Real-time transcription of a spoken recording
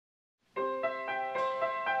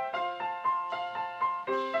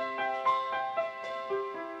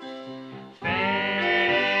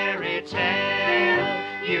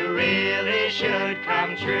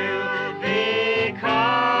come true, because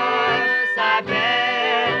I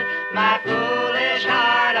bet my foolish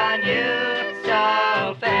heart on you.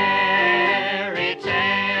 So fairy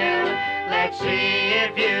tale, let's see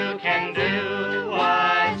if you can do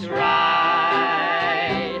what's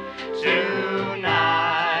right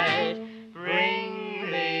tonight. Bring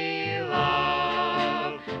me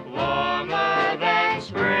love warmer than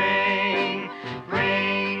spring.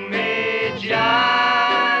 Bring me just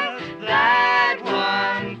that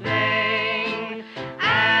one thing,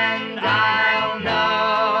 and I'll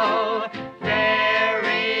know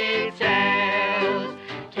fairy tales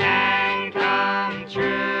can come true.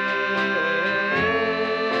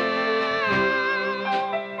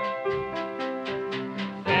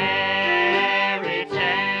 Fairy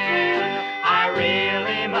tale, I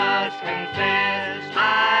really must confess,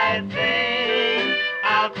 I think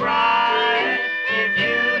I'll cry if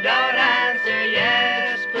you don't answer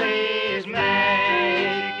yes. Please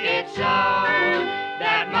make it so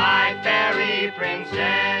that my fairy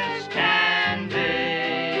princess can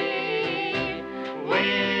be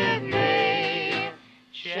with me,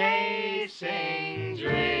 chasing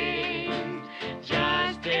dreams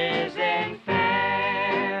just isn't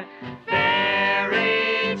fair.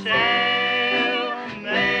 Fairy tale,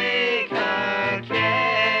 make her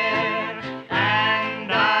care,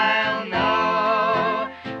 and I'll know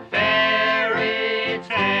fairy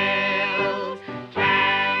tales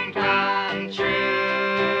can come true.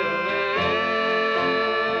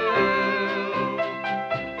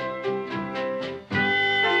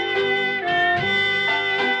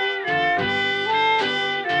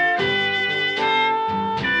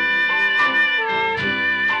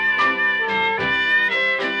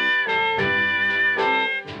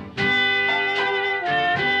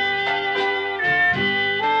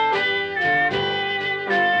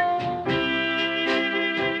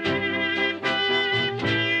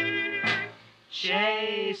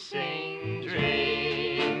 Chasing